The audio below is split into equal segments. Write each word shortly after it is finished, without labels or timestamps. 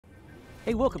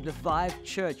Hey, welcome to VIVE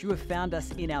Church. You have found us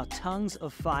in our Tongues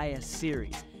of Fire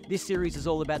series. This series is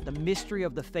all about the mystery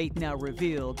of the faith now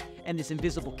revealed and this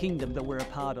invisible kingdom that we're a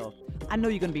part of. I know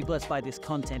you're going to be blessed by this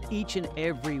content each and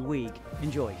every week.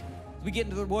 Enjoy. As we get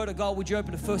into the Word of God, would you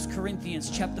open to 1 Corinthians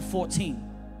chapter 14?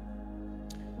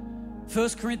 1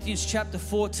 Corinthians chapter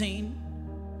 14.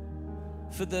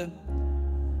 For the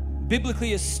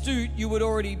biblically astute, you would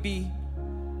already be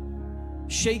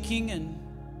shaking and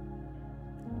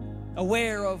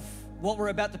aware of what we're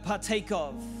about to partake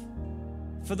of.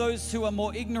 For those who are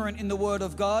more ignorant in the Word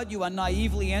of God, you are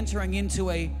naively entering into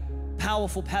a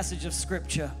powerful passage of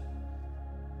Scripture.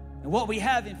 And what we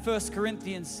have in 1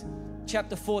 Corinthians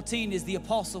chapter 14 is the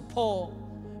Apostle Paul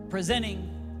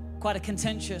presenting quite a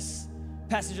contentious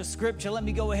passage of Scripture. Let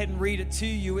me go ahead and read it to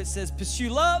you. It says,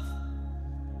 "Pursue love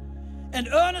and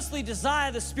earnestly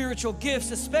desire the spiritual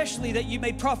gifts, especially that you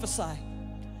may prophesy.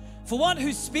 For one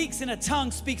who speaks in a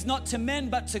tongue speaks not to men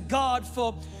but to God,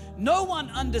 for no one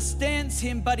understands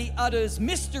him, but he utters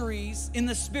mysteries in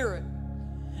the Spirit.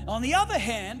 On the other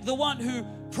hand, the one who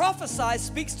prophesies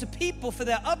speaks to people for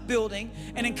their upbuilding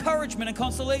and encouragement and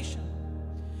consolation.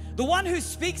 The one who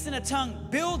speaks in a tongue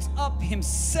builds up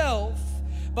himself,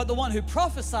 but the one who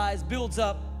prophesies builds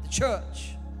up the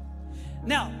church.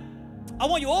 Now, I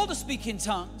want you all to speak in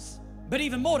tongues, but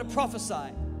even more to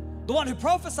prophesy. The one who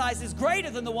prophesies is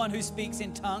greater than the one who speaks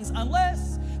in tongues,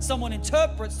 unless someone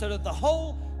interprets so that the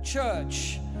whole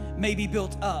church may be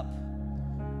built up."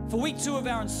 For week 2 of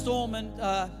our installment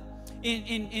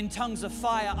in Tongues of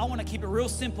Fire, I want to keep it real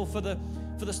simple for the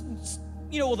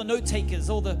all the note takers,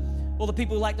 all the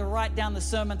people who like to write down the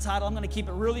sermon title. I'm going to keep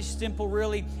it really simple,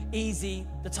 really easy.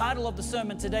 The title of the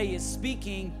sermon today is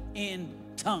Speaking in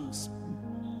Tongues.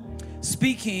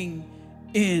 Speaking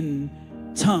in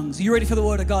tongues. Are you ready for the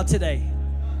Word of God today?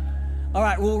 All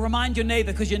right, we'll remind your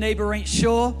neighbor, because your neighbor ain't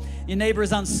sure. Your neighbor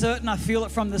is uncertain. I feel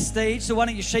it from the stage. So why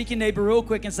don't you shake your neighbor real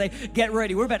quick and say, "Get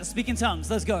ready. We're about to speak in tongues.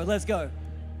 Let's go. Let's go."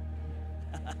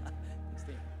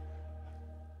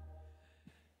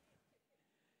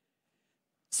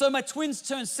 So my twins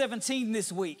turned 17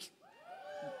 this week.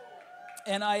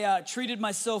 And I treated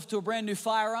myself to a brand new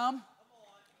firearm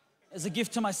as a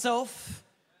gift to myself.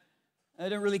 I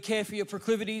don't really care for your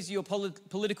proclivities, your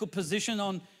political position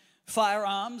on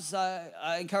firearms.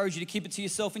 I encourage you to keep it to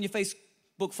yourself and your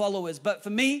Facebook followers. But for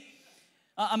me,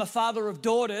 I'm a father of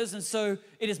daughters, and so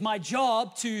it is my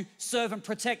job to serve and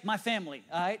protect my family,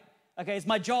 all right? Okay, it's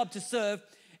my job to serve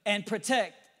and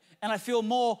protect. And I feel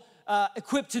more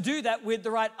equipped to do that with the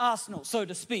right arsenal, so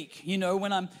to speak. You know,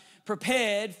 when I'm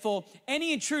prepared for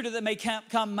any intruder that may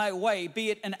come my way,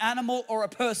 be it an animal or a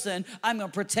person, I'm going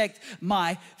to protect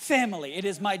my family. It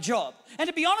is my job. And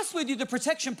to be honest with you, the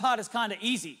protection part is kind of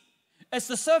easy. It's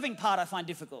the serving part I find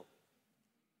difficult.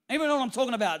 Anyone know what I'm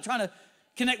talking about? I'm trying to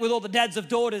connect with all the dads of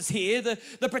daughters here.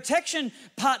 The protection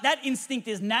part, that instinct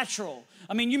is natural.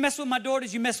 I mean, you mess with my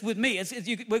daughters, you mess with me.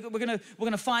 We're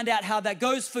gonna find out how that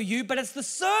goes for you. But it's the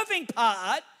serving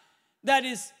part that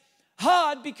is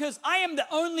hard, because I am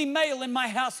the only male in my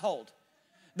household.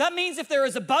 That means if there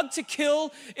is a bug to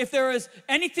kill, if there is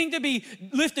anything to be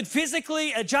lifted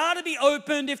physically, a jar to be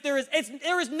opened, there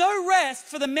is no rest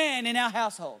for the man in our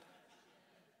household.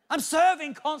 I'm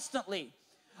serving constantly.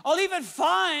 I'll even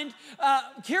find,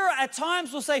 Kira at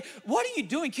times will say, "What are you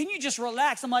doing? Can you just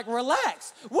relax?" I'm like,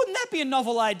 "Relax? Wouldn't that be a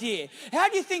novel idea? How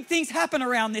do you think things happen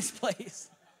around this place?"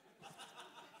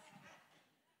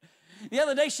 The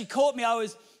other day she caught me, I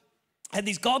had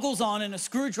these goggles on and a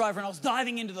screwdriver, and I was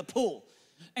diving into the pool.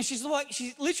 And she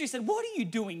literally said, "What are you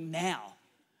doing now?"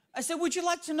 I said, "Would you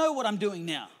like to know what I'm doing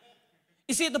now?"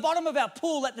 You see, at the bottom of our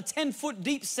pool, at the 10-foot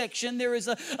deep section, there is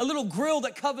a little grill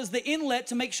that covers the inlet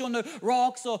to make sure no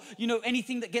rocks or,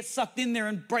 anything that gets sucked in there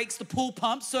and breaks the pool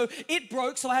pump. So it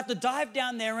broke, so I have to dive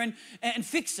down there and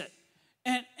fix it.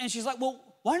 And she's like, "Well,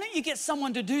 why don't you get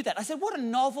someone to do that?" I said, "What a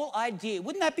novel idea.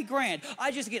 Wouldn't that be grand?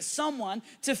 I just get someone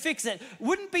to fix it."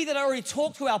 Wouldn't it be that I already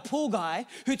talked to our pool guy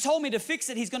who told me to fix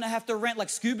it. He's going to have to rent like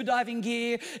scuba diving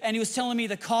gear, and he was telling me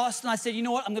the cost. And I said, "You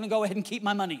know what? I'm going to go ahead and keep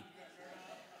my money,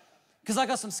 because I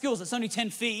got some skills. It's only 10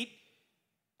 feet.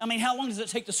 I mean, how long does it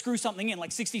take to screw something in?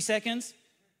 Like 60 seconds?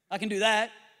 I can do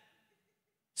that."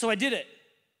 So I did it.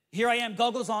 Here I am,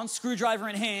 goggles on, screwdriver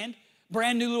in hand,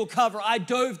 brand new little cover. I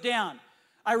dove down.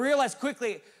 I realized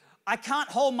quickly, I can't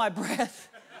hold my breath.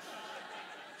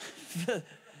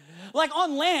 Like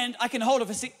on land, I can hold it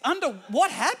for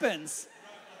what happens?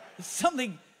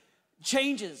 Something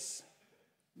changes.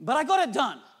 But I got it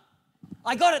done.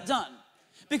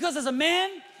 Because as a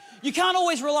man, you can't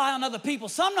always rely on other people.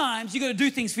 Sometimes you got to do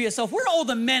things for yourself. Where are all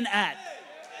the men at?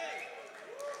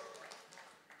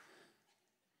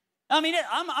 I mean,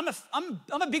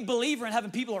 I'm a big believer in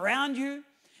having people around you,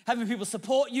 having people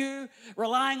support you,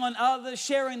 relying on others,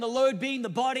 sharing the load, being the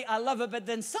body. I love it. But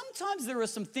then sometimes there are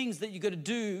some things that you got to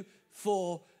do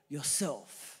for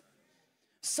yourself.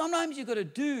 Sometimes you got to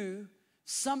do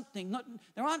something.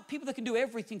 There aren't people that can do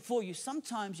everything for you.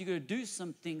 Sometimes you got to do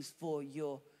some things for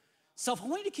yourself. I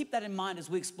want you to keep that in mind as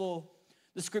we explore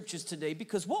the scriptures today,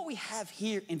 because what we have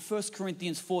here in 1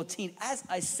 Corinthians 14, as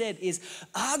I said, is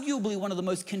arguably one of the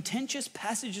most contentious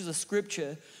passages of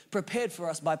scripture prepared for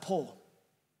us by Paul.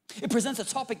 It presents a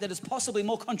topic that is possibly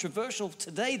more controversial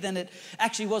today than it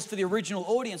actually was for the original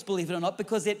audience, believe it or not,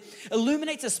 because it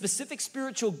illuminates a specific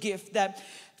spiritual gift that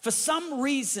for some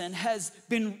reason has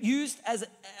been used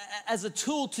as a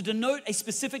tool to denote a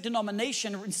specific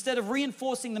denomination instead of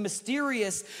reinforcing the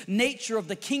mysterious nature of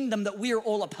the kingdom that we are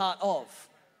all a part of.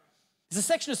 It's a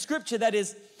section of scripture that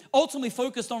is ultimately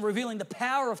focused on revealing the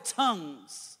power of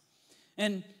tongues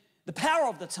and the power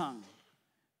of the tongue.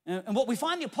 And what we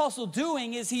find the apostle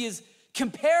doing is he is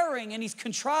comparing and he's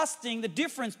contrasting the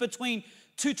difference between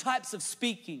two types of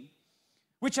speaking,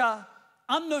 which are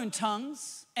unknown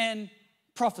tongues and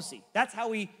prophecy. That's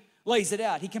how he lays it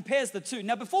out. He compares the two.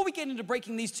 Now, before we get into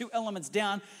breaking these two elements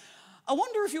down, I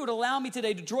wonder if you would allow me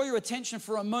today to draw your attention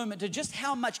for a moment to just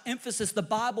how much emphasis the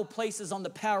Bible places on the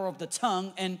power of the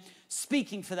tongue and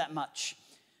speaking for that much.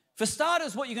 For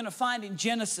starters, what you're going to find in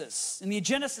Genesis, in the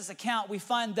Genesis account, we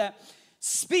find that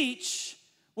speech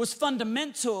was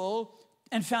fundamental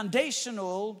and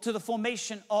foundational to the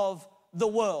formation of the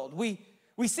world. We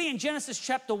see in Genesis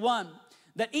chapter 1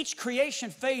 that each creation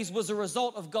phase was a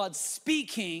result of God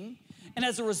speaking, and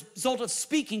as a result of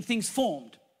speaking, things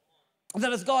formed.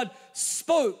 That as God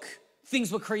spoke, things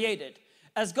were created.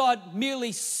 As God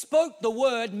merely spoke the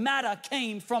word, matter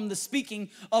came from the speaking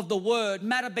of the word.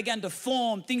 Matter began to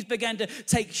form, things began to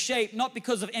take shape, not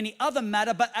because of any other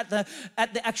matter, but at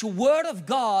the actual word of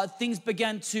God, things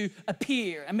began to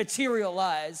appear and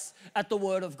materialize at the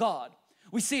word of God.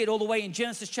 We see it all the way in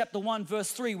Genesis chapter 1,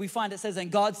 verse 3. We find it says, and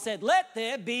God said, let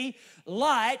there be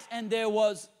light, and there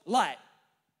was light.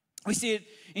 We see it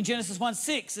in Genesis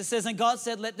 1:6. It says, and God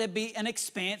said, let there be an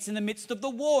expanse in the midst of the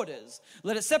waters.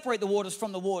 Let it separate the waters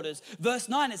from the waters. Verse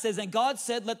 9, it says, and God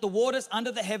said, let the waters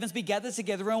under the heavens be gathered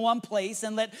together in one place,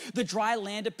 and let the dry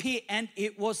land appear. And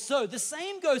it was so. The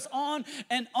same goes on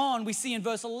and on. We see in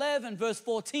verse 11, verse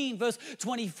 14, verse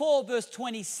 24, verse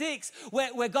 26,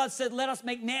 where God said, let us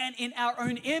make man in our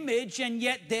own image, and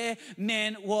yet there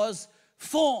man was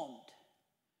formed.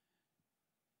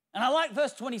 And I like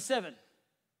verse 27.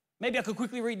 Maybe I could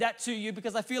quickly read that to you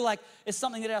because I feel like it's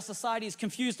something that our society is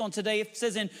confused on today. It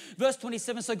says in verse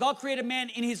 27, so God created man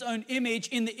in his own image.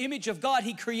 In the image of God,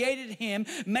 he created him.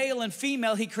 Male and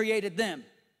female, he created them.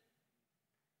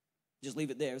 Just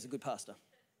leave it there as a good pastor.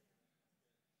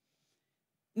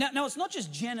 Now it's not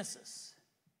just Genesis.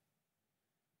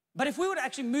 But if we were to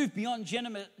actually move beyond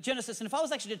Genesis, and if I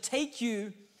was actually to take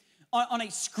you on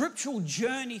a scriptural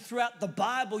journey throughout the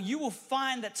Bible, you will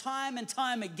find that time and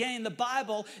time again, the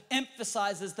Bible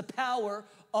emphasizes the power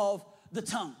of the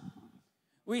tongue.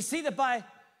 We see that by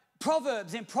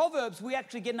Proverbs. In Proverbs, we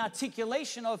actually get an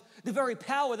articulation of the very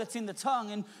power that's in the tongue.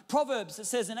 In Proverbs, it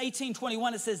says in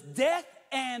 18:21, it says, death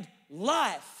and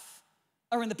life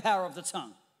are in the power of the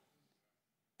tongue.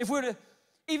 If we were to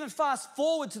even fast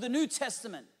forward to the New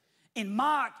Testament, in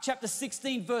Mark chapter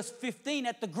 16, verse 15,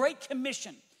 at the Great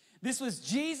Commission, this was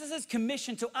Jesus'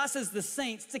 commission to us as the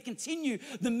saints to continue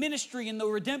the ministry and the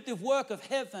redemptive work of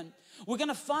heaven. We're going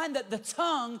to find that the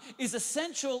tongue is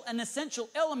an essential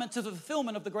element to the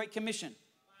fulfillment of the Great Commission.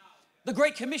 The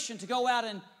Great Commission to go out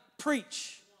and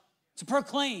preach, to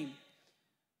proclaim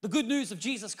the good news of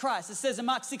Jesus Christ. It says in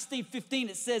Mark 16:15,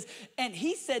 it says, and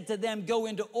he said to them, go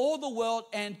into all the world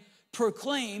and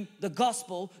proclaim the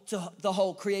gospel to the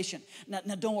whole creation. Now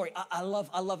don't worry, I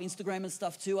love Instagram and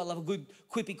stuff too. I love a good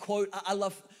quippy quote. I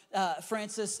love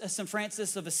St.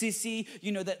 Francis of Assisi,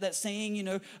 that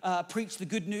saying, preach the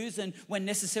good news and when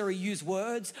necessary use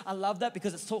words. I love that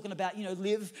because it's talking about,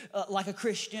 live like a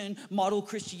Christian, model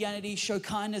Christianity, show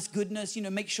kindness, goodness,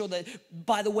 make sure that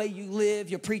by the way you live,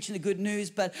 you're preaching the good news,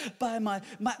 but by my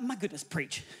goodness,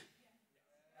 preach.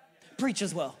 Preach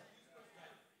as well.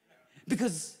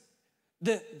 Because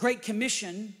the Great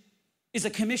Commission is a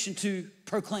commission to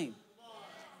proclaim,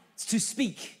 it's to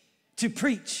speak, to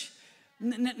preach.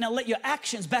 Now let your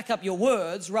actions back up your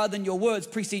words rather than your words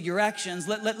precede your actions.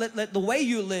 Let the way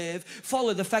you live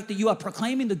follow the fact that you are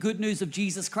proclaiming the good news of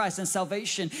Jesus Christ and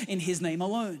salvation in his name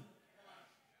alone.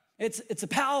 It's a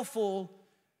powerful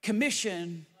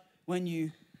commission when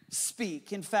you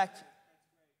speak. In fact,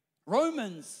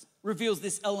 Romans reveals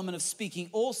this element of speaking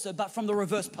also, but from the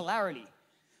reverse polarity.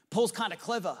 Paul's kind of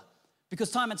clever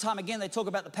because time and time again they talk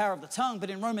about the power of the tongue, but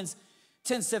in Romans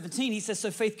 10:17 he says,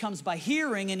 so faith comes by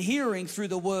hearing and hearing through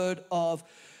the word of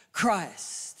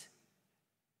Christ.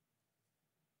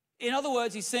 In other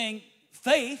words, he's saying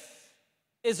faith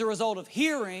is a result of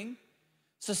hearing,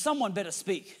 so someone better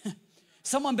speak.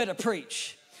 Someone better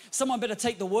preach. Someone better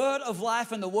take the word of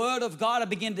life and the word of God and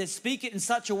begin to speak it in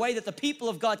such a way that the people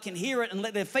of God can hear it and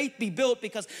let their faith be built,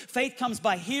 because faith comes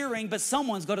by hearing, but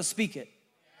someone's got to speak it.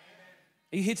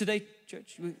 Are you here today,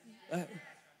 church?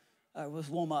 Let's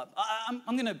warm up.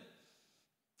 I'm gonna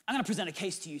present a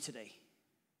case to you today.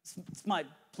 It's my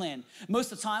plan.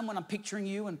 Most of the time when I'm picturing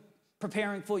you and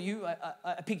preparing for you,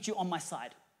 I picture you on my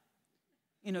side.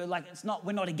 You know, like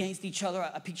we're not against each other.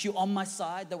 I picture you on my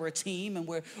side, that we're a team and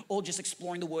we're all just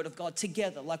exploring the word of God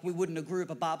together, like we would in a group,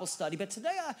 a Bible study. But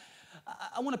today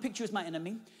I want to picture you as my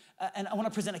enemy, and I want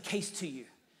to present a case to you.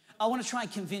 I want to try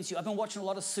and convince you. I've been watching a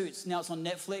lot of Suits. Now it's on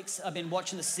Netflix. I've been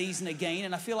watching the season again,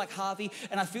 and I feel like Harvey,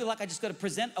 and I feel like I just got to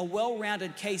present a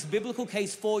well-rounded case, biblical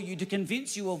case for you to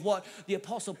convince you of what the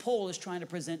Apostle Paul is trying to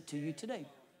present to you today.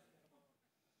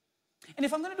 And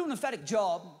if I'm going to do an emphatic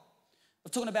job of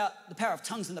talking about the power of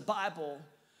tongues in the Bible,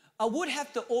 I would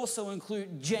have to also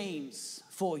include James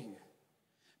for you.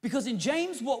 Because in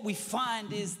James, what we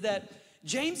find is that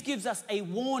James gives us a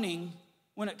warning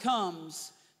when it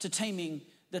comes to taming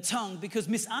the tongue, because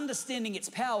misunderstanding its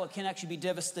power can actually be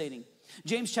devastating.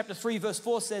 James chapter 3 verse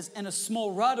 4 says, and a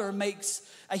small rudder makes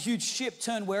a huge ship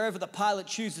turn wherever the pilot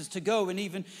chooses to go, and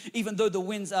even though the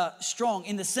winds are strong.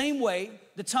 In the same way,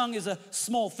 the tongue is a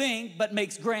small thing but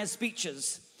makes grand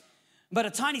speeches. But a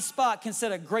tiny spark can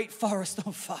set a great forest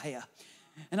on fire.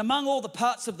 And among all the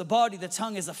parts of the body, the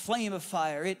tongue is a flame of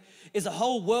fire. It is a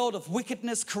whole world of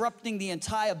wickedness, corrupting the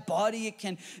entire body. It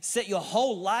can set your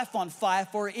whole life on fire,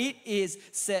 for it is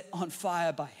set on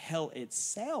fire by hell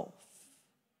itself.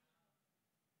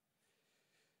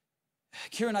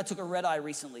 Kira and I took a red eye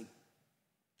recently,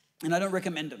 and I don't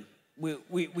recommend them.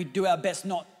 We do our best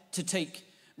not to take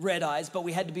red eyes, but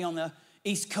we had to be on the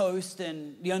East Coast,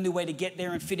 and the only way to get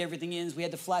there and fit everything in is we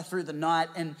had to fly through the night,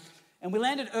 and we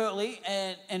landed early,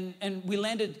 and we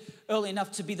landed early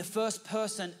enough to be the first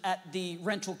person at the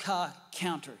rental car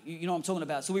counter. You know what I'm talking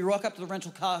about. So we rock up to the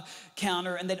rental car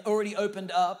counter, and they'd already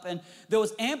opened up, and there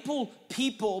was ample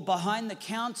people behind the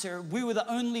counter. We were the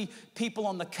only people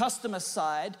on the customer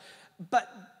side,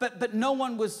 but no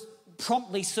one was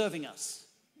promptly serving us.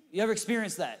 You ever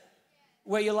experienced that?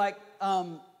 Where you're like,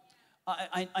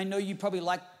 I know you probably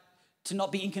like to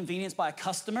not be inconvenienced by a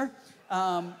customer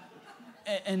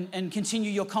and continue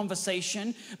your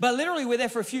conversation. But literally we're there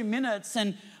for a few minutes,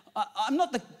 and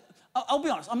I'll be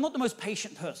honest, I'm not the most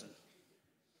patient person.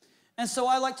 And so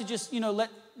I like to just,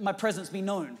 let my presence be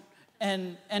known.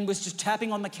 And was just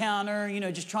tapping on the counter,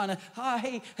 just trying to,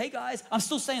 hi, hey guys. I'm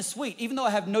still staying sweet. Even though I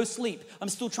have no sleep, I'm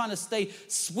still trying to stay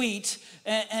sweet.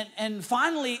 And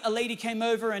finally, a lady came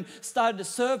over and started to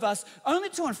serve us, only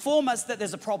to inform us that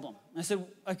there's a problem. I said,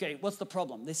 okay, what's the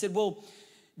problem? They said, well,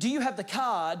 do you have the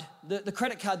card, the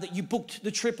credit card that you booked the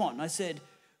trip on? I said,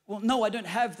 well, no, I don't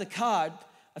have the card.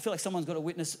 I feel like someone's got a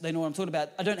witness. They know what I'm talking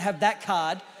about. I don't have that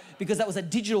card because that was a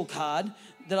digital card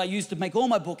that I used to make all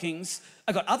my bookings.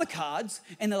 I got other cards,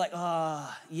 and they're like,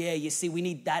 yeah, you see, we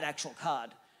need that actual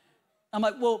card. I'm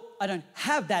like, well, I don't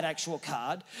have that actual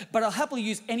card, but I'll happily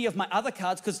use any of my other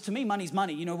cards, because to me, money's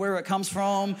money. Where it comes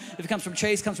from, if it comes from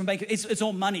Chase, comes from Bank, it's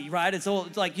all money, right? It's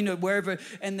like, wherever,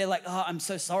 and they're like, I'm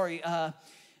so sorry.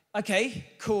 Okay,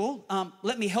 cool.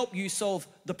 Let me help you solve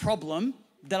the problem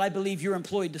that I believe you're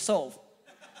employed to solve.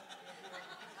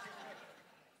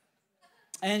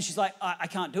 And she's like, I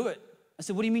can't do it. I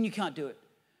said, what do you mean you can't do it?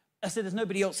 I said, there's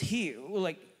nobody else here. We're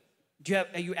like,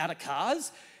 are you out of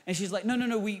cars? And she's like, no,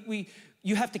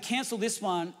 you have to cancel this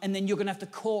one, and then you're gonna have to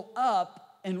call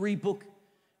up and rebook.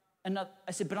 And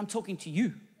I said, but I'm talking to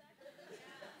you.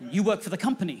 You work for the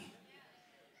company.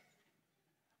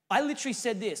 I literally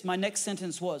said this. My next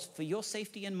sentence was, for your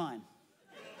safety and mine,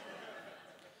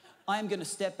 I am gonna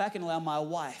step back and allow my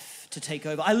wife to take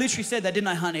over. I literally said that, didn't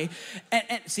I, honey?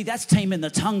 And see, that's taming the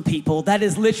tongue, people. That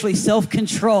is literally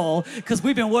self-control, because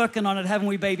we've been working on it, haven't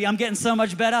we, baby? I'm getting so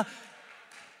much better.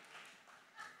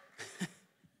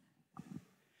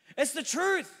 It's the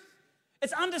truth.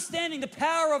 It's understanding the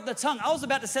power of the tongue. I was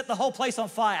about to set the whole place on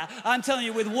fire. I'm telling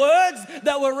you, with words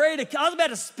that were ready to, I was about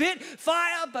to spit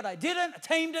fire, but I didn't. I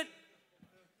tamed it.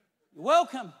 You're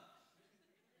welcome.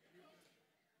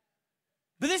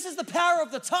 But this is the power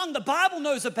of the tongue. The Bible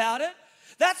knows about it.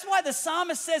 That's why the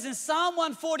psalmist says in Psalm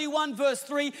 141 verse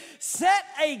 3, set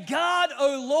a guard,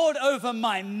 O Lord, over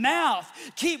my mouth.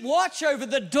 Keep watch over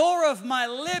the door of my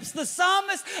lips. The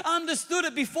psalmist understood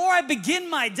it before I begin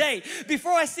my day,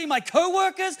 before I see my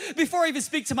coworkers, before I even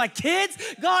speak to my kids.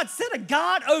 God, set a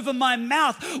guard over my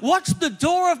mouth. Watch the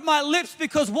door of my lips,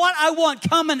 because what I want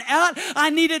coming out, I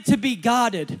need it to be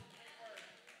guarded.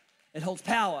 It holds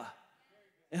power.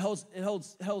 It holds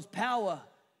power.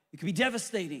 It can be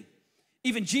devastating.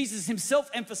 Even Jesus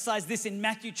himself emphasized this in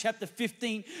Matthew chapter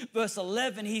 15, verse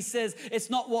 11. He says,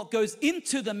 it's not what goes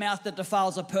into the mouth that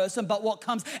defiles a person, but what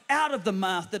comes out of the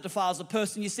mouth that defiles a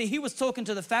person. You see, he was talking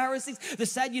to the Pharisees, the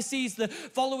Sadducees, the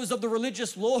followers of the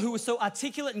religious law, who were so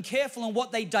articulate and careful in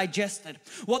what they digested,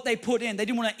 what they put in. They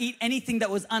didn't want to eat anything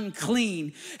that was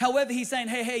unclean. However, he's saying,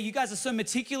 hey, you guys are so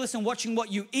meticulous in watching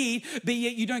what you eat, but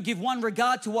yet you don't give one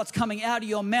regard to what's coming out of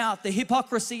your mouth, the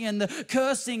hypocrisy and the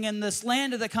cursing and the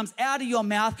slander that comes out of your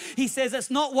mouth. He says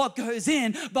it's not what goes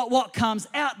in, but what comes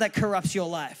out that corrupts your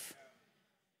life.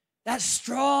 That's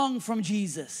strong from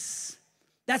Jesus.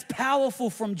 That's powerful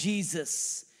from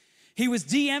Jesus. He was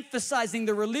de-emphasizing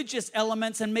the religious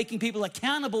elements and making people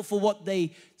accountable for what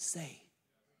they say.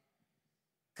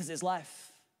 Because there's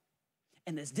life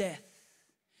and there's death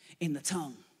in the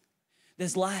tongue.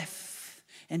 There's life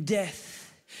and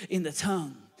death in the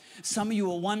tongue. Some of you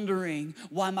are wondering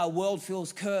why my world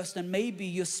feels cursed, and maybe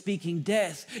you're speaking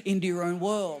death into your own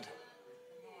world.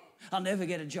 I'll never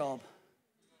get a job.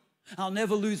 I'll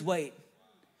never lose weight.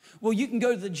 Well, you can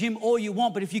go to the gym all you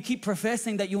want, but if you keep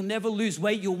professing that you'll never lose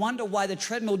weight, you'll wonder why the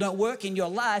treadmill don't work in your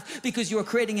life, because you are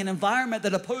creating an environment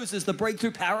that opposes the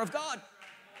breakthrough power of God.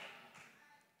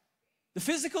 The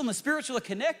physical and the spiritual are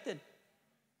connected.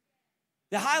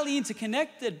 They're highly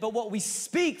interconnected, but what we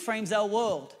speak frames our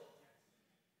world.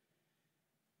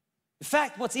 In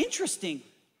fact, what's interesting,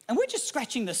 and we're just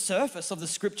scratching the surface of the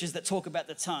scriptures that talk about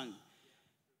the tongue.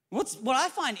 What I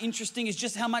find interesting is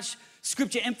just how much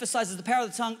scripture emphasizes the power of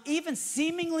the tongue, even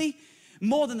seemingly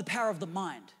more than the power of the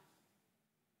mind.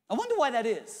 I wonder why that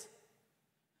is.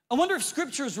 I wonder if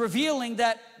scripture is revealing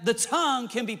that the tongue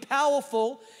can be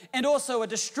powerful and also a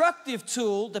destructive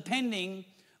tool depending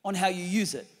on how you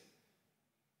use it.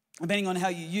 Depending on how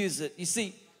you use it. You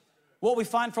see, what we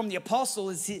find from the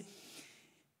apostle is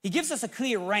he gives us a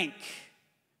clear rank,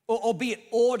 or albeit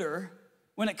order,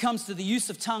 when it comes to the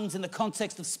use of tongues in the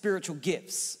context of spiritual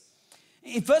gifts.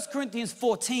 In 1 Corinthians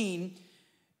 14,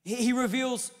 he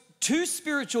reveals two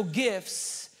spiritual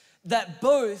gifts that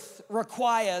both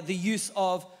require the use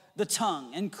of the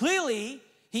tongue. And clearly,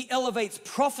 he elevates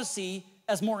prophecy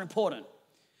as more important.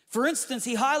 For instance,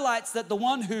 he highlights that the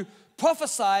one who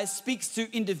prophesies speaks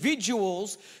to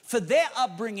individuals for their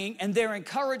upbringing and their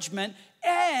encouragement,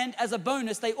 and as a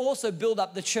bonus, they also build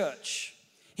up the church.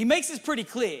 He makes this pretty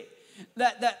clear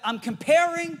that I'm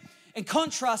comparing and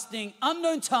contrasting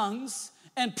unknown tongues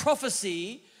and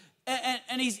prophecy,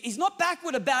 and he's not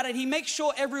backward about it. He makes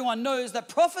sure everyone knows that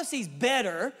prophecy is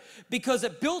better because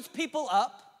it builds people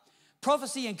up.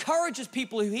 Prophecy encourages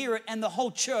people who hear it, and the whole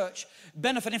church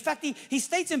benefit. In fact, he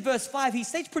states in verse 5, he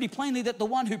states pretty plainly that the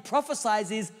one who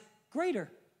prophesies is greater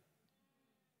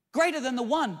than the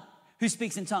one who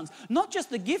speaks in tongues. Not just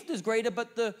the gift is greater,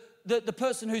 but the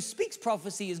person who speaks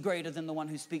prophecy is greater than the one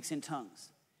who speaks in tongues.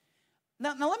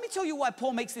 Now let me tell you why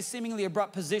Paul makes this seemingly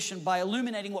abrupt position by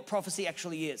illuminating what prophecy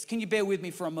actually is. Can you bear with me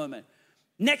for a moment?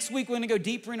 Next week, we're going to go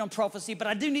deeper in on prophecy, but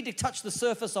I do need to touch the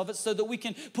surface of it so that we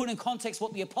can put in context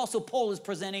what the Apostle Paul is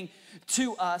presenting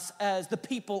to us as the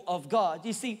people of God.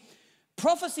 You see,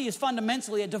 prophecy is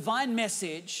fundamentally a divine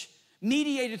message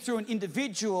mediated through an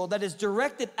individual that is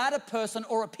directed at a person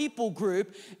or a people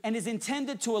group and is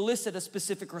intended to elicit a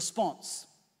specific response.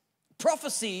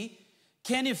 Prophecy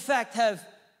can, in fact, have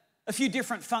a few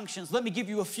different functions. Let me give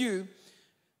you a few.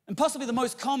 And possibly the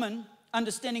most common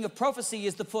understanding of prophecy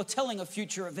is the foretelling of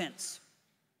future events.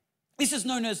 This is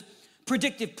known as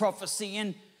predictive prophecy,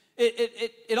 and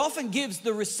it often gives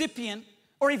the recipient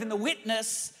or even the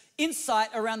witness insight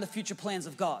around the future plans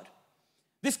of God.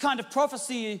 This kind of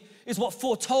prophecy is what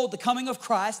foretold the coming of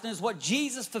Christ and is what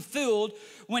Jesus fulfilled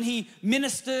when he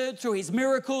ministered through his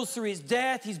miracles, through his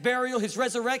death, his burial, his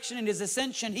resurrection, and his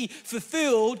ascension. He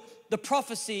fulfilled the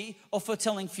prophecy of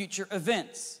foretelling future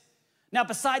events. Now,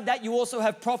 beside that, you also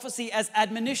have prophecy as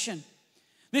admonition.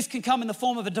 This can come in the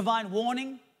form of a divine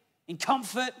warning, in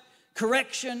comfort,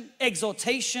 correction,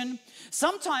 exhortation.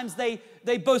 Sometimes they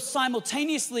both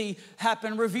simultaneously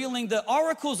happen, revealing the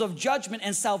oracles of judgment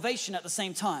and salvation at the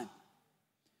same time.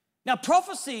 Now,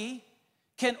 prophecy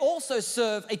can also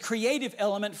serve a creative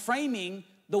element, framing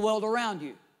the world around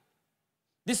you.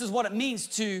 This is what it means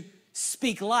to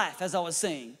speak life, as I was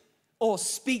saying, or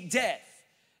speak death,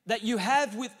 that you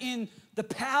have within the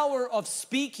power of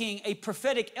speaking a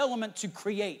prophetic element to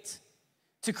create.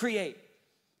 To create.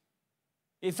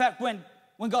 In fact, when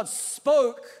God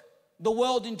spoke the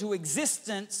world into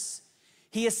existence,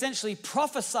 he essentially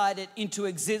prophesied it into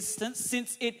existence,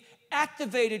 since it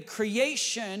activated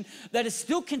creation that is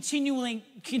still continuing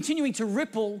to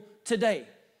ripple today.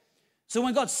 So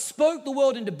when God spoke the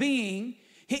world into being,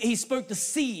 he spoke the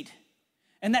seed.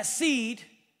 And that seed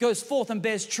goes forth and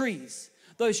bears trees.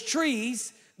 Those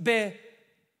trees bear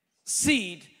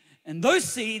seed. And those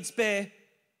seeds bear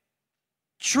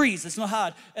trees. It's not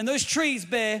hard. And those trees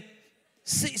bear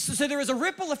seeds. So there is a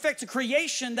ripple effect to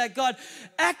creation that God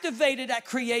activated at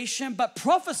creation, but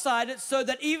prophesied it so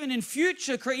that even in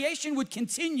future, creation would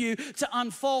continue to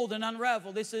unfold and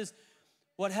unravel. This is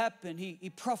what happened.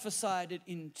 He prophesied it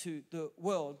into the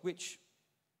world, which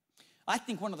I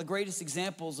think one of the greatest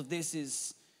examples of this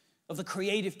is, of the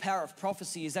creative power of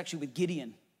prophecy, is actually with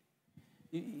Gideon.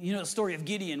 You know the story of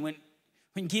Gideon, when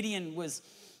Gideon was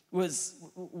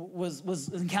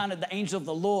encountered the angel of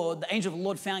the Lord. The angel of the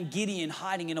Lord found Gideon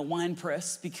hiding in a wine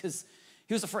press because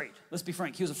he was afraid. Let's be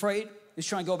frank. He was afraid. He was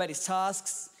trying to go about his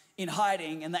tasks in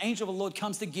hiding. And the angel of the Lord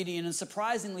comes to Gideon and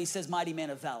surprisingly says, "Mighty man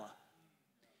of valor."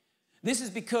 This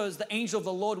is because the angel of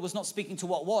the Lord was not speaking to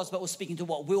what was, but was speaking to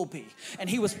what will be. And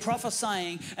he was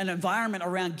prophesying an environment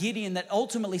around Gideon that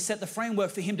ultimately set the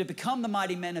framework for him to become the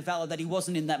mighty man of valor that he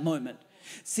wasn't in that moment.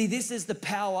 See, this is the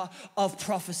power of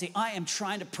prophecy. I am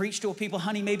trying to preach to people,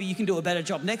 honey, maybe you can do a better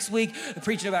job next week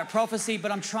preaching about prophecy,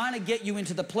 but I'm trying to get you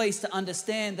into the place to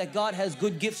understand that God has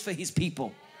good gifts for his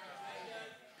people.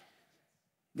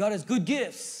 God has good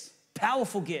gifts,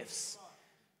 powerful gifts,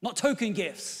 not token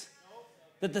gifts.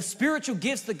 That the spiritual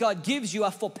gifts that God gives you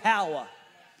are for power,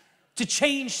 to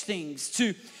change things,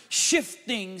 to shift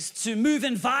things, to move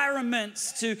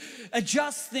environments, to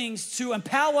adjust things, to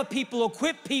empower people,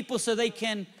 equip people so they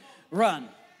can run.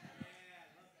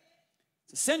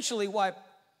 It's essentially why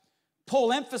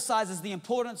Paul emphasizes the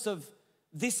importance of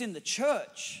this in the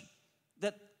church,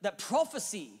 that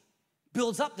prophecy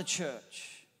builds up the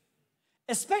church,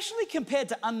 especially compared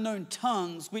to unknown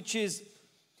tongues, which is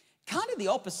kind of the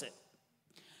opposite.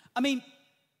 I mean,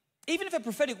 even if a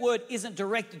prophetic word isn't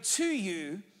directed to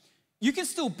you, you can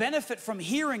still benefit from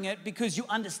hearing it because you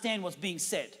understand what's being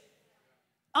said.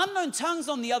 Unknown tongues,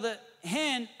 on the other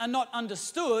hand, are not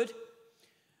understood,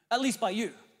 at least by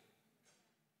you.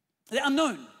 They're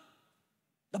unknown.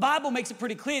 The Bible makes it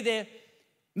pretty clear they're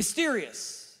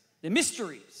mysterious. They're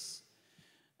mysteries.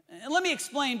 And let me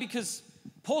explain, because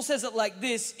Paul says it like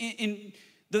this in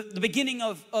the beginning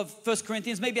of 1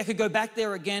 Corinthians. Maybe I could go back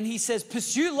there again. He says,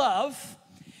 "Pursue love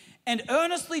and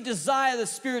earnestly desire the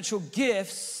spiritual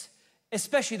gifts,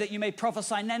 especially that you may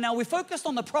prophesy." Now we're focused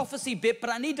on the prophecy bit, but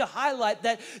I need to highlight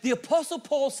that the Apostle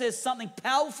Paul says something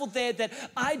powerful there that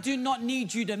I do not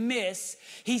need you to miss.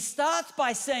 He starts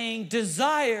by saying,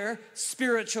 desire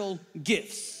spiritual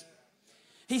gifts.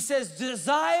 He says,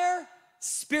 desire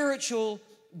spiritual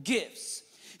gifts.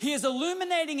 He is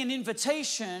illuminating an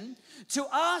invitation to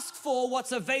ask for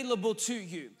what's available to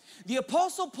you. The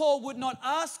Apostle Paul would not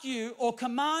ask you or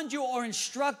command you or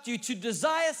instruct you to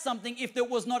desire something if it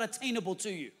was not attainable to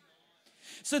you.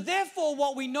 So therefore,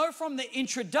 what we know from the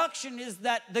introduction is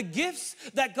that the gifts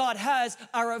that God has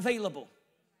are available.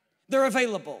 They're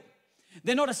available.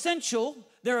 They're not essential,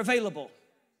 they're available.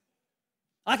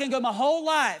 I can go my whole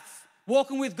life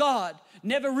walking with God,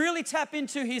 never really tap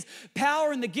into his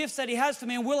power and the gifts that he has for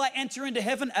me. And will I enter into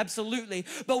heaven? Absolutely.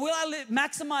 But will I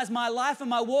maximize my life and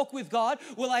my walk with God?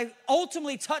 Will I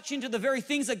ultimately touch into the very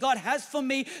things that God has for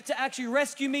me to actually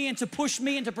rescue me and to push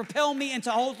me and to propel me and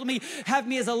to ultimately have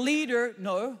me as a leader?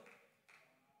 No.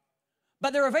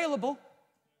 But they're available.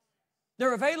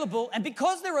 They're available. And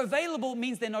because they're available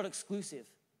means they're not exclusive.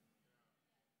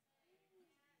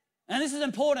 And this is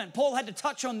important. Paul had to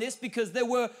touch on this because there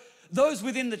were those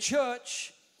within the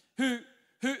church who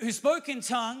spoke in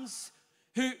tongues,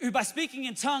 who by speaking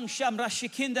in tongues, they're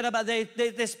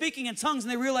speaking in tongues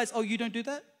and they realize, oh, you don't do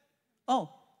that? Oh.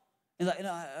 And like,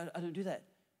 no, I don't do that.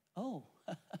 Oh.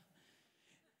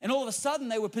 And all of a sudden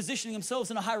they were positioning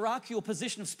themselves in a hierarchical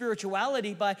position of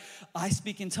spirituality by, I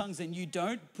speak in tongues and you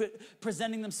don't,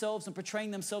 presenting themselves and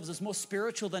portraying themselves as more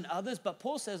spiritual than others. But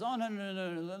Paul says, oh,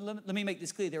 no, let me make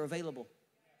this clear. They're available.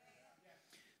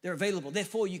 They're available.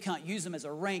 Therefore, you can't use them as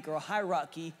a rank or a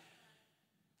hierarchy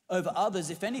over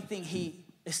others. If anything, he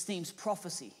esteems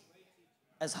prophecy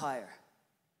as higher.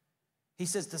 He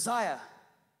says, desire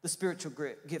the spiritual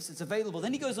gifts. It's available.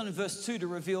 Then he goes on in verse 2 to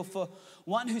reveal, for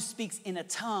one who speaks in a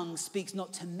tongue speaks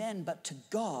not to men, but to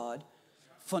God.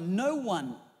 For no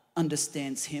one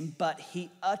understands him, but he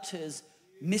utters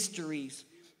mysteries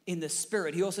in the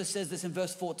Spirit. He also says this in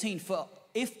verse 14, for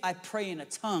if I pray in a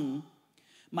tongue,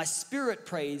 my spirit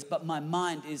prays, but my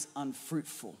mind is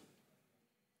unfruitful.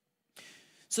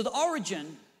 So the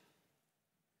origin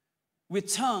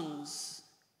with tongues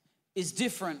is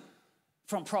different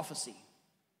from prophecy.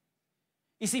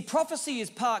 You see, prophecy is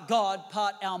part God,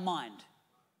 part our mind.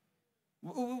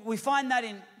 We find that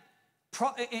in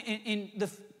the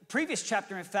previous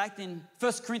chapter, in fact, in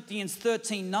 1 Corinthians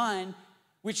 13:9,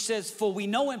 which says, for we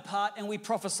know in part and we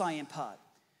prophesy in part.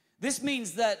 This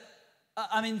means that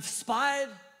I'm inspired,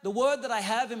 the word that I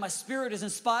have in my spirit is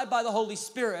inspired by the Holy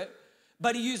Spirit,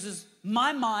 but he uses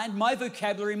my mind, my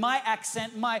vocabulary, my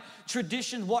accent, my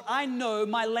tradition, what I know,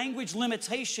 my language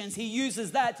limitations, he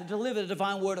uses that to deliver the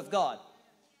divine word of God.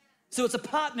 So it's a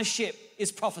partnership,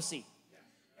 is prophecy.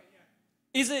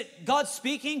 Is it God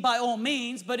speaking? By all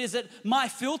means, but is it my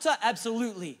filter?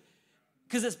 Absolutely.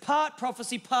 Because it's part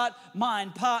prophecy, part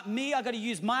mind, part me. I got to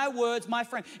use my words, my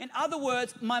frame. In other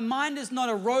words, my mind is not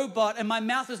a robot and my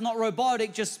mouth is not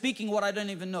robotic, just speaking what I don't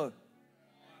even know.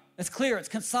 It's clear, it's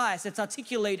concise, it's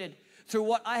articulated through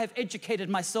what I have educated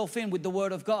myself in with the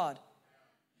Word of God.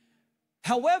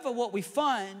 However, what we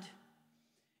find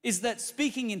is that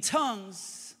speaking in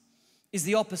tongues is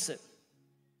the opposite.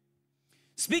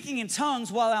 Speaking in tongues,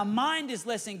 while our mind is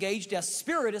less engaged, our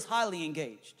spirit is highly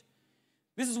engaged.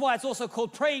 This is why it's also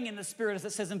called praying in the Spirit, as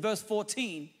it says in verse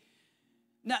 14.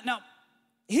 Now,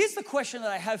 here's the question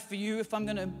that I have for you if I'm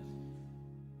going to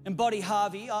embody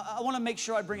Harvey. I want to make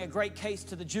sure I bring a great case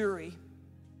to the jury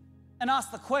and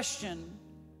ask the question,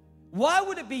 why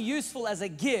would it be useful as a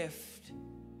gift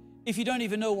if you don't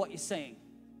even know what you're saying?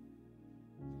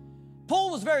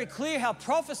 Paul was very clear how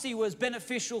prophecy was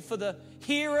beneficial for the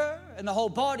hearer and the whole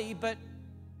body, but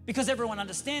because everyone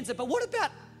understands it. But what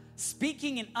about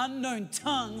speaking in unknown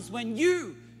tongues when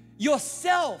you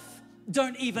yourself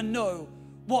don't even know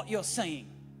what you're saying?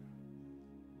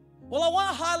 Well, I want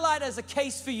to highlight as a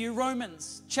case for you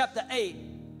Romans chapter 8,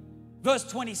 verse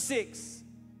 26.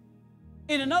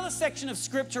 In another section of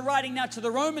scripture, writing now to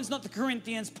the Romans, not the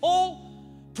Corinthians, Paul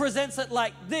presents it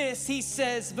like this. He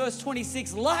says, verse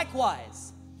 26,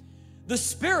 likewise, the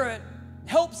Spirit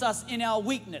helps us in our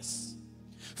weakness.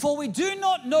 For we do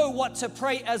not know what to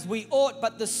pray as we ought,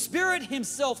 but the Spirit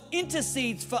himself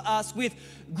intercedes for us with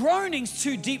groanings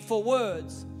too deep for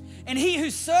words. And he who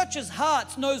searches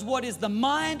hearts knows what is the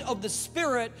mind of the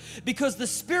Spirit, because the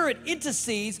Spirit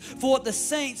intercedes for the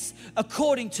saints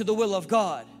according to the will of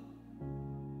God.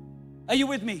 Are you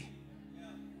with me?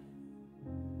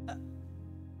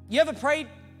 You ever prayed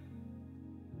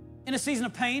in a season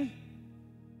of pain?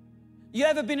 You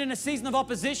ever been in a season of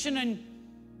opposition and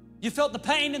you felt the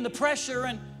pain and the pressure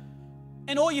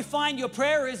and all you find your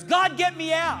prayer is, God, get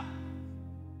me out.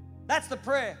 That's the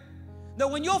prayer. That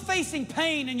when you're facing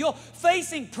pain and you're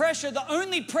facing pressure, the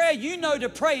only prayer you know to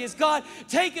pray is, God,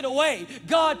 take it away.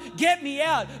 God, get me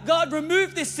out. God,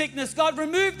 remove this sickness. God,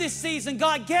 remove this season.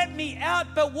 God, get me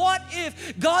out. But what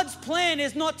if God's plan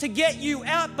is not to get you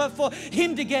out, but for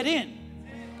him to get in?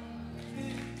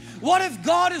 What if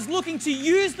God is looking to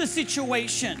use the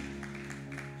situation,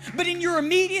 but in your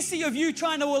immediacy of you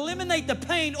trying to eliminate the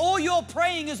pain, all you're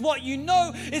praying is what you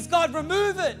know is, God,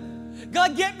 remove it.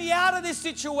 God, get me out of this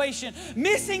situation.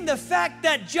 Missing the fact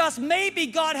that just maybe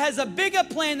God has a bigger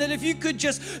plan, that if you could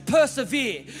just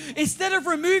persevere. Instead of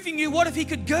removing you, what if he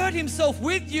could gird himself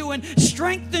with you and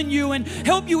strengthen you and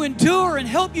help you endure and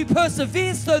help you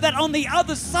persevere, so that on the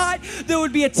other side there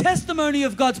would be a testimony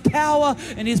of God's power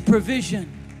and his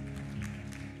provision.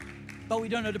 But we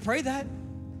don't know to pray that.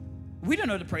 We don't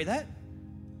know to pray that.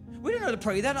 We don't know to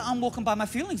pray that. I'm walking by my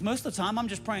feelings most of the time. I'm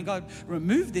just praying, God,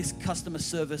 remove this customer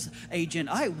service agent.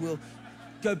 I will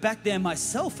go back there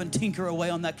myself and tinker away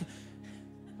on that.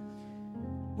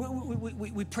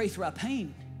 We pray through our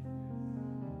pain.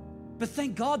 But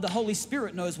thank God the Holy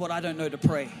Spirit knows what I don't know to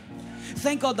pray.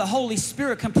 Thank God the Holy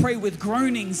Spirit can pray with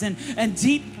groanings and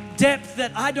deep depth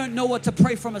that I don't know what to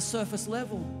pray from a surface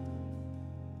level.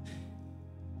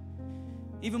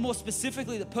 Even more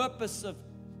specifically, the purpose of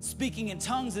speaking in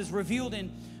tongues is revealed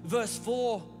in verse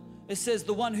 4. It says,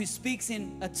 the one who speaks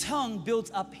in a tongue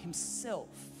builds up himself.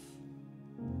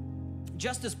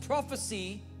 Just as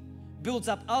prophecy builds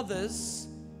up others,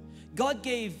 God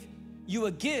gave you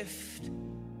a gift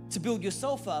to build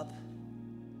yourself up,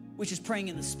 which is praying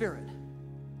in the Spirit.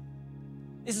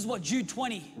 This is what Jude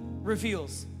 20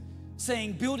 reveals,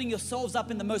 saying, building yourselves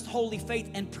up in the most holy faith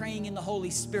and praying in the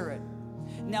Holy Spirit.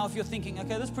 Now, if you're thinking,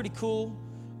 okay, that's pretty cool,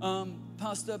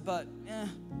 Pastor, but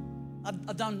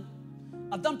I've done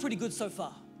pretty good so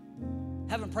far.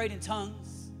 Haven't prayed in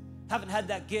tongues, haven't had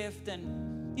that gift,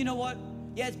 and you know what?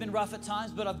 Yeah, it's been rough at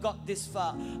times, but I've got this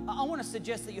far. I want to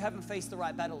suggest that you haven't faced the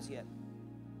right battles yet.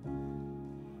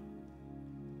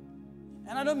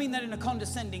 And I don't mean that in a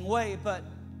condescending way, but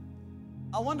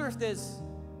I wonder if there's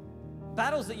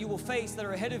battles that you will face that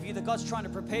are ahead of you that God's trying to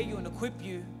prepare you and equip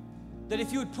you, that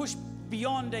if you would push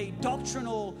beyond a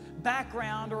doctrinal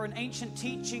background or an ancient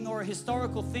teaching or a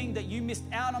historical thing that you missed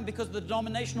out on because of the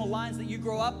denominational lines that you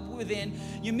grow up within,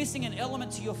 you're missing an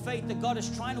element to your faith that God is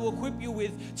trying to equip you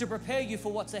with to prepare you for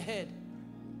what's ahead.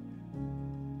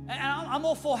 And I'm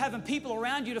all for having people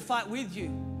around you to fight with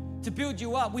you, to build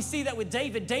you up. We see that with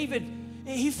David. David,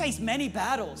 he faced many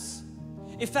battles.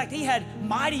 In fact, he had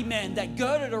mighty men that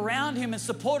girded around him and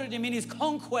supported him in his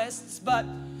conquests, but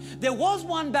there was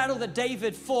one battle that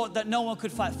David fought that no one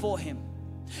could fight for him.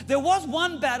 There was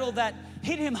one battle that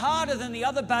hit him harder than the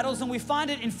other battles, and we find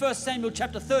it in 1 Samuel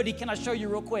chapter 30. Can I show you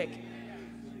real quick?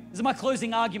 These are my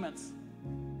closing arguments.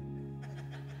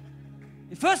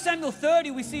 In 1 Samuel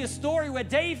 30, we see a story where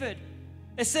David,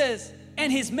 it says,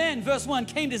 and his men, verse 1,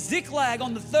 came to Ziklag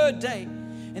on the third day,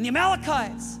 and the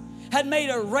Amalekites had made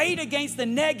a raid against the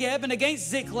Negeb and against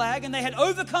Ziklag, and they had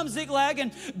overcome Ziklag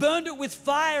and burned it with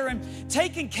fire and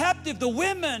taken captive the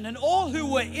women and all who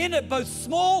were in it, both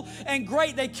small and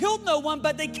great. They killed no one,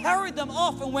 but they carried them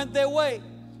off and went their way.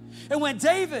 And when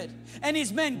David and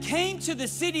his men came to the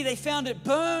city, they found it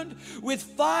burned with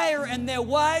fire and their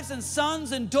wives and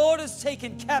sons and daughters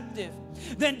taken captive.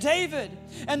 Then David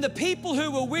and the people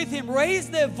who were with him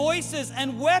raised their voices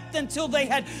and wept until they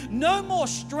had no more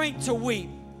strength to weep.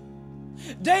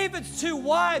 David's two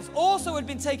wives also had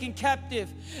been taken captive,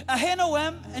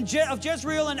 Ahinoam of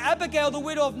Jezreel and Abigail, the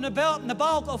widow of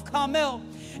Nabal of Carmel.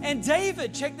 And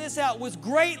David, check this out, was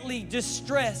greatly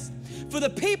distressed, for the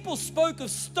people spoke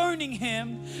of stoning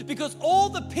him, because all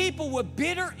the people were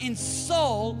bitter in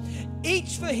soul,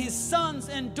 each for his sons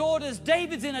and daughters.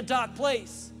 David's in a dark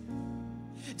place.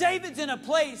 David's in a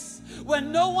place where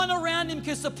no one around him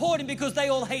can support him because they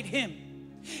all hate him.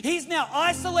 He's now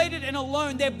isolated and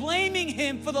alone. They're blaming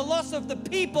him for the loss of the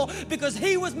people because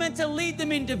he was meant to lead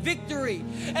them into victory.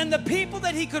 And the people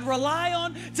that he could rely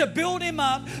on to build him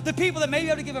up, the people that may be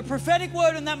able to give a prophetic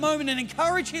word in that moment and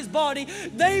encourage his body,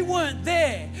 they weren't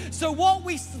there. So what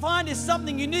we find is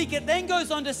something unique. It then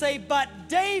goes on to say, but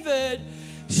David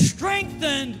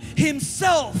strengthened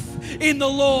himself in the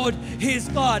Lord his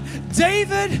God.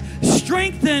 David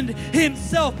strengthened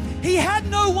himself. He had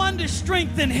no one to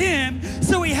strengthen him,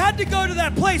 so he had to go to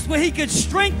that place where he could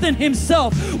strengthen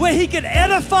himself, where he could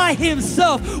edify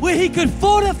himself, where he could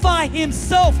fortify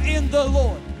himself in the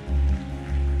Lord.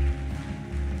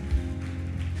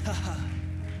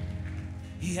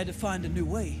 He had to find a new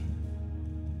way.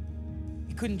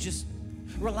 He couldn't just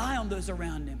rely on those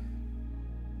around him.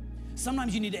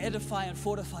 Sometimes you need to edify and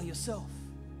fortify yourself.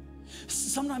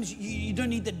 Sometimes you don't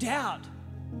need the doubt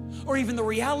or even the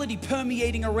reality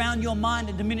permeating around your mind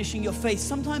and diminishing your faith.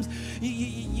 Sometimes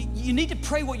you need to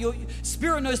pray what your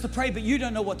spirit knows to pray, but you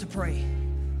don't know what to pray.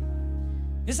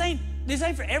 This ain't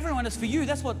for everyone, it's for you.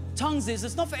 That's what tongues is.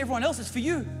 It's not for everyone else, it's for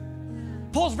you.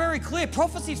 Paul's very clear,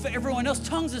 prophecy is for everyone else,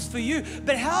 tongues is for you.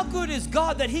 But how good is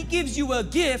God that he gives you a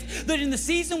gift that in the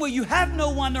season where you have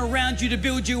no one around you to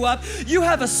build you up, you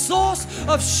have a source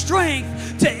of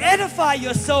strength to edify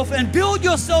yourself and build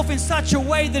yourself in such a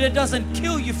way that it doesn't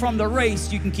kill you from the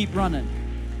race. You can keep running.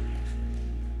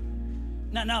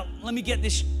 Now, let me get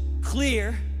this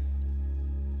clear.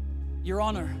 Your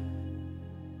honor.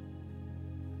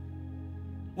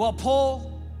 While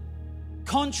Paul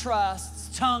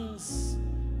contrasts tongues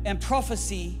and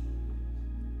prophecy,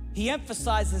 he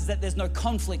emphasizes that there's no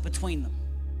conflict between them.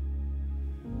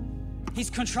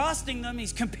 He's contrasting them,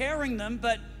 he's comparing them,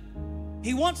 but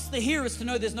he wants the hearers to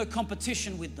know there's no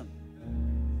competition with them.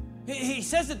 He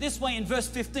says it this way in verse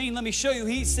 15. Let me show you.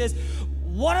 He says,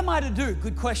 what am I to do?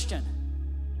 Good question.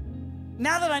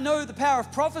 Now that I know the power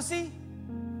of prophecy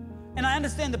and I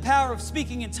understand the power of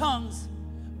speaking in tongues,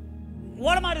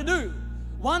 what am I to do?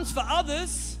 One's for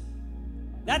others,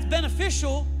 that's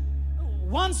beneficial.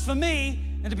 One's for me,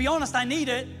 and to be honest, I need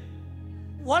it.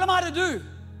 What am I to do?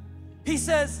 He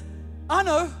says, I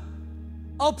know,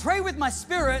 I'll pray with my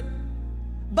spirit,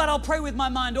 but I'll pray with my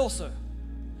mind also.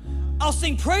 I'll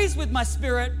sing praise with my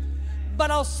spirit,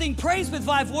 but I'll sing praise with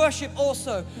VIVE worship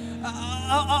also.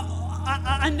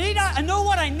 I know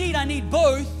what I need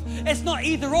both. It's not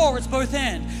either or, it's both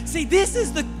and. See, this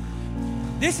is the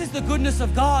goodness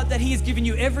of God, that he has given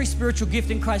you every spiritual gift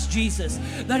in Christ Jesus.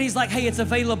 That he's like, hey, it's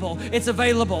available, it's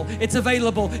available, it's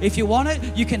available. If you want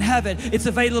it, you can have it. It's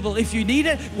available. If you need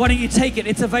it, why don't you take it?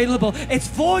 It's available. It's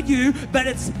for you, but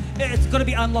it's got to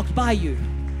be unlocked by you.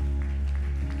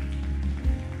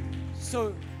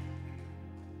 So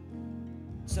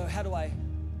how do I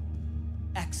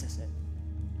access it?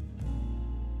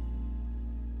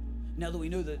 Now that we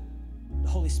know that the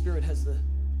Holy Spirit has the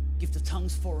gift of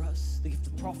tongues for us, the gift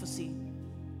of prophecy,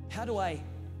 how do I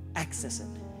access it?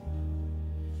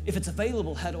 If it's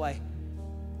available, how do I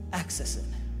access it?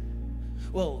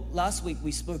 Well, last week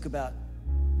we spoke about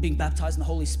being baptized in the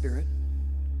Holy Spirit.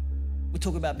 We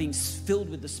talk about being filled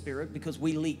with the Spirit because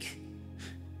we leak.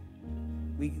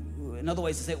 Another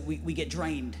way to say it, we get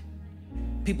drained.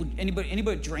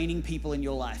 Anybody draining people in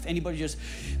your life? Anybody just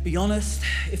be honest?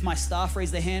 If my staff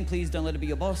raise their hand, please don't let it be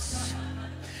your boss.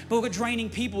 But we've got draining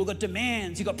people, we've got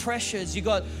demands, you've got pressures,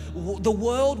 the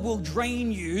world will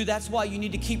drain you. That's why you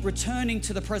need to keep returning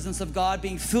to the presence of God,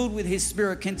 being filled with His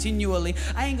Spirit continually.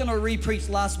 I ain't gonna re-preach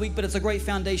last week, but it's a great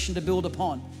foundation to build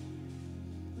upon.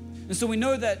 And so we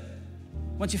know that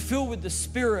once you're filled with the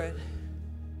Spirit,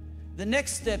 the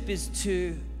next step is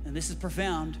to, and this is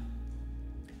profound,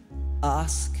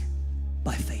 ask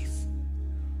by faith.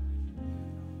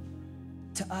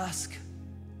 To ask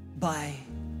by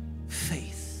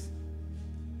faith.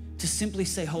 To simply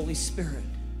say, Holy Spirit,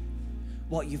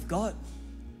 what you've got,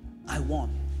 I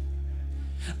want.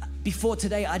 Before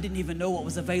today, I didn't even know what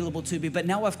was available to me, but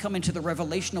now I've come into the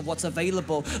revelation of what's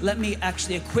available. Let me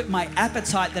actually equip my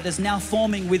appetite that is now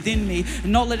forming within me.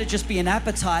 Not let it just be an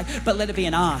appetite, but let it be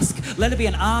an ask. Let it be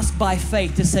an ask by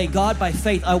faith to say, God, by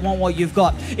faith, I want what you've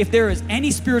got. If there is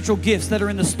any spiritual gifts that are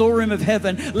in the storeroom of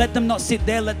heaven, let them not sit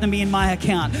there. Let them be in my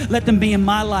account. Let them be in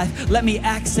my life. Let me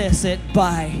access it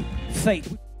by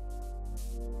faith.